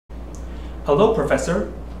Hello,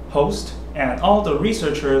 Professor, host, and all the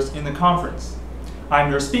researchers in the conference. I'm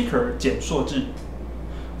your speaker, Shuo-Chih,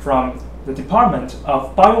 from the Department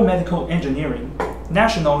of Biomedical Engineering,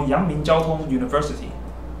 National Yangming-Jiaotong University.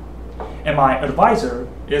 And my advisor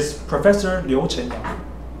is Professor Cheng-Yang.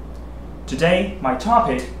 Today, my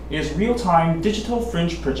topic is real-time digital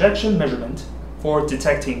fringe projection measurement for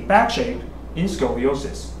detecting back shape in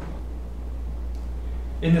scoliosis.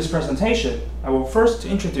 In this presentation, I will first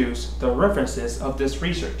introduce the references of this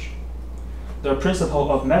research, the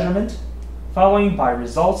principle of measurement, following by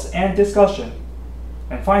results and discussion,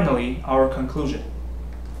 and finally, our conclusion.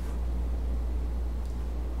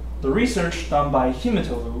 The research done by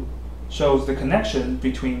Himito shows the connection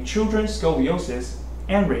between children's scoliosis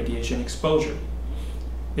and radiation exposure.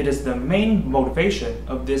 It is the main motivation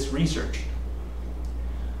of this research.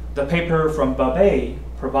 The paper from Babet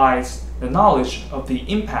provides the knowledge of the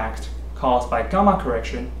impact caused by gamma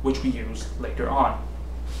correction, which we use later on.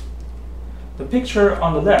 The picture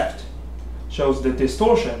on the left shows the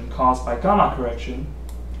distortion caused by gamma correction.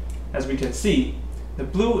 As we can see, the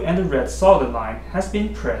blue and the red solid line has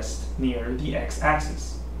been pressed near the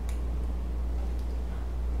x-axis.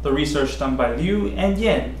 The research done by Liu and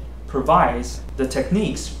Yan provides the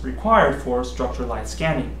techniques required for structured light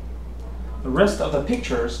scanning. The rest of the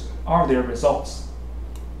pictures are their results.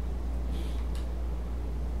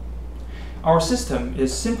 Our system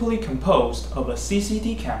is simply composed of a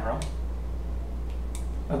CCD camera,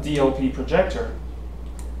 a DLP projector,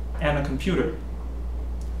 and a computer.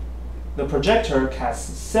 The projector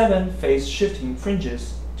casts 7 phase-shifting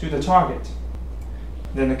fringes to the target.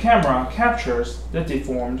 Then the camera captures the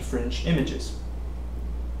deformed fringe images.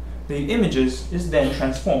 The images is then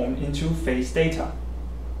transformed into phase data.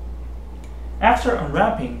 After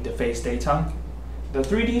unwrapping the phase data, the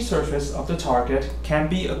 3D surface of the target can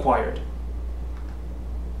be acquired.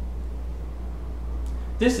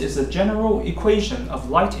 This is a general equation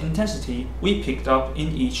of light intensity we picked up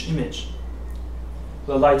in each image.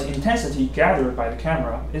 The light intensity gathered by the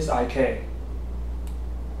camera is IK.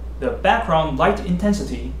 The background light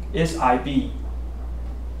intensity is IB.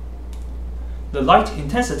 The light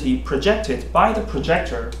intensity projected by the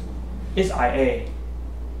projector is IA.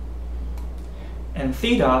 And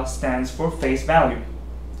theta stands for phase value,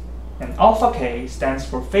 and alpha K stands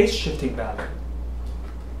for phase shifting value.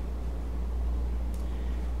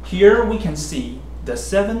 Here we can see the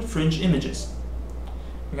 7 fringe images.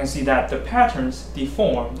 We can see that the patterns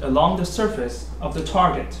deformed along the surface of the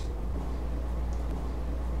target.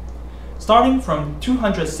 Starting from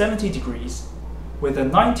 270 degrees with a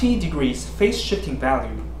 90 degrees phase shifting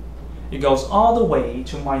value, it goes all the way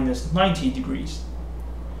to minus 90 degrees.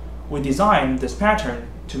 We designed this pattern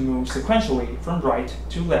to move sequentially from right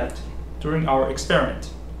to left during our experiment.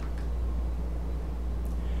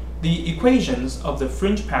 The equations of the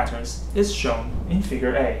fringe patterns is shown in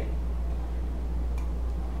Figure A.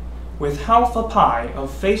 With alpha pi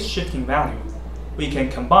of phase shifting value, we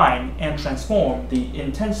can combine and transform the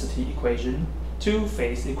intensity equation to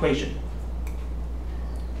phase equation.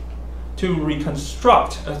 To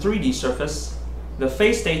reconstruct a 3D surface, the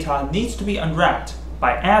phase data needs to be unwrapped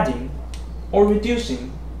by adding or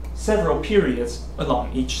reducing several periods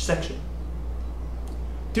along each section.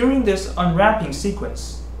 During this unwrapping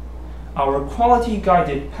sequence, our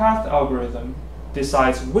quality-guided path algorithm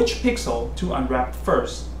decides which pixel to unwrap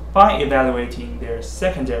first by evaluating their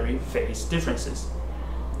secondary phase differences,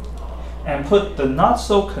 and put the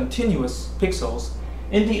not-so-continuous pixels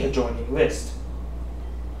in the adjoining list.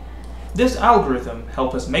 This algorithm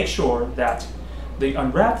helps us make sure that the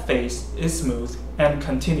unwrapped phase is smooth and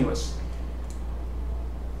continuous.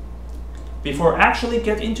 Before actually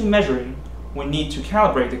get into measuring, we need to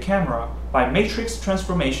calibrate the camera by matrix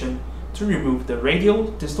transformation to remove the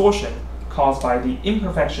radial distortion caused by the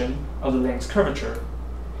imperfection of the lens curvature,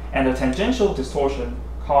 and the tangential distortion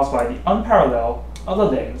caused by the unparallel of the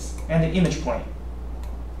lens and the image plane.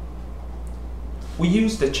 We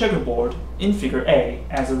use the checkerboard in Figure A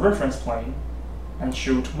as a reference plane and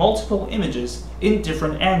shoot multiple images in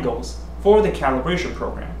different angles for the calibration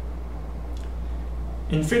program.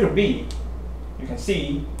 In Figure B, you can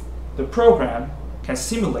see the program can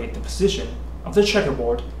simulate the position of the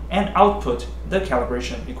checkerboard and output the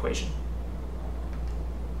calibration equation.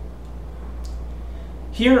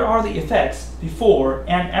 Here are the effects before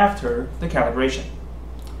and after the calibration.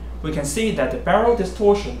 We can see that the barrel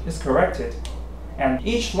distortion is corrected and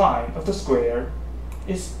each line of the square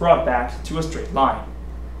is brought back to a straight line.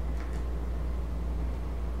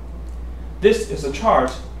 This is a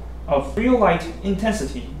chart of real light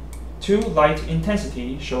intensity to light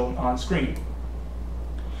intensity shown on screen.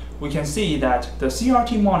 we can see that the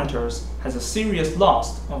CRT monitors has a serious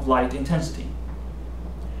loss of light intensity.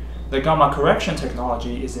 The gamma correction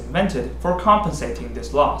technology is invented for compensating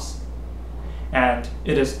this loss, and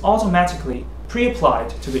it is automatically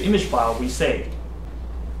pre-applied to the image file we saved.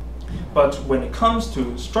 But when it comes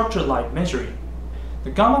to structured light measuring,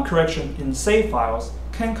 the gamma correction in save files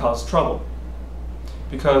can cause trouble,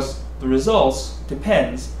 because the results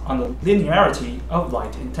depends on the linearity of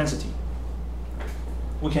light intensity.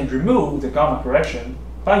 We can remove the gamma correction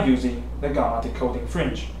by using the gamma decoding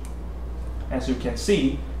fringe. As you can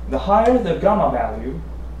see, the higher the gamma value,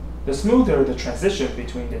 the smoother the transition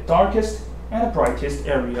between the darkest and the brightest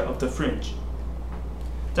area of the fringe.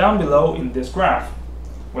 Down below in this graph,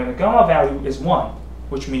 when the gamma value is 1,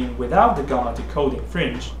 which means without the gamma decoding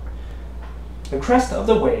fringe, the crest of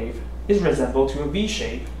the wave is resembled to a V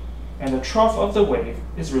shape, and the trough of the wave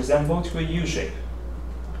is resembled to a U shape.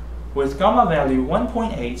 With gamma value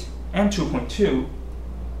 1.8 and 2.2,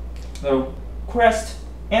 the crest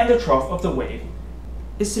and the trough of the wave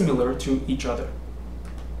is similar to each other.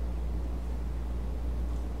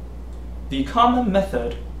 The common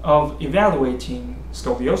method of evaluating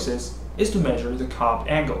scoliosis is to measure the Cobb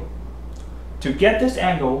angle. To get this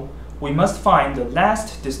angle, we must find the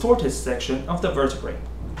last distorted section of the vertebrae,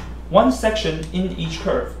 one section in each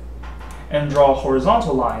curve, and draw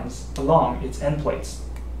horizontal lines along its end plates.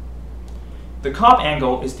 The Cobb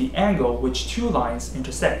angle is the angle which two lines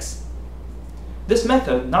intersects. This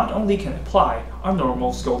method not only can apply on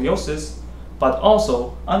normal scoliosis, but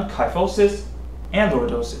also on kyphosis and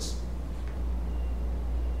lordosis.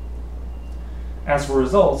 As for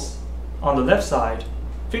results, on the left side,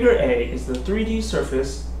 figure A is the 3D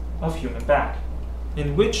surface of human back,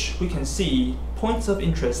 in which we can see points of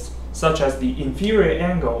interest such as the inferior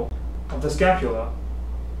angle of the scapula,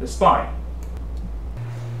 the spine.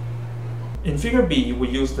 In figure B, we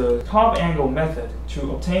use the Cobb angle method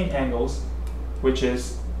to obtain angles which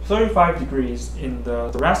is 35 degrees in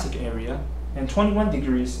the thoracic area and 21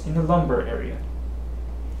 degrees in the lumbar area.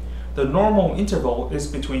 The normal interval is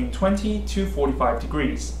between 20 to 45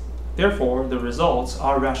 degrees. Therefore, the results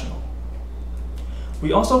are rational.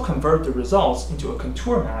 We also convert the results into a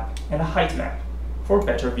contour map and a height map for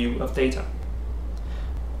better view of data.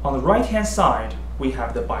 On the right-hand side, we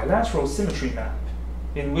have the bilateral symmetry map,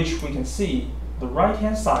 in which we can see the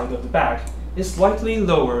right-hand side of the back is slightly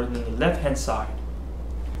lower than the left-hand side.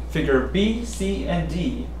 Figure B, C, and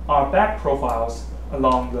D are back profiles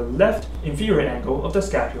along the left inferior angle of the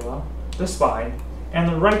scapula, the spine, and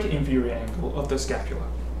the right inferior angle of the scapula.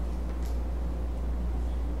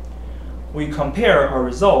 We compare our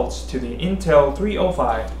results to the Intel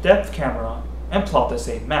 305 depth camera and plot the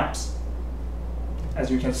same maps. As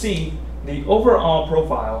you can see, the overall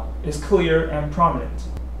profile is clear and prominent.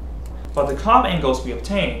 But the Cobb angles we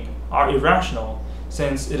obtain are irrational,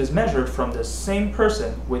 since it is measured from the same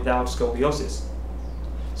person without scoliosis.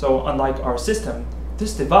 So unlike our system,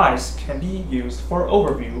 this device can be used for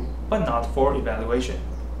overview, but not for evaluation.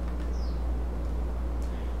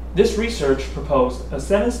 This research proposed a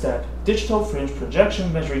 7-step digital fringe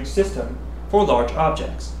projection measuring system for large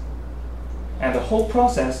objects, and the whole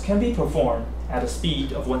process can be performed at a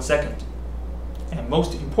speed of 1 second. And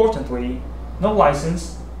most importantly, no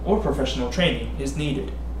license or professional training is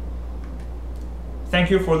needed. Thank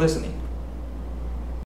you for listening.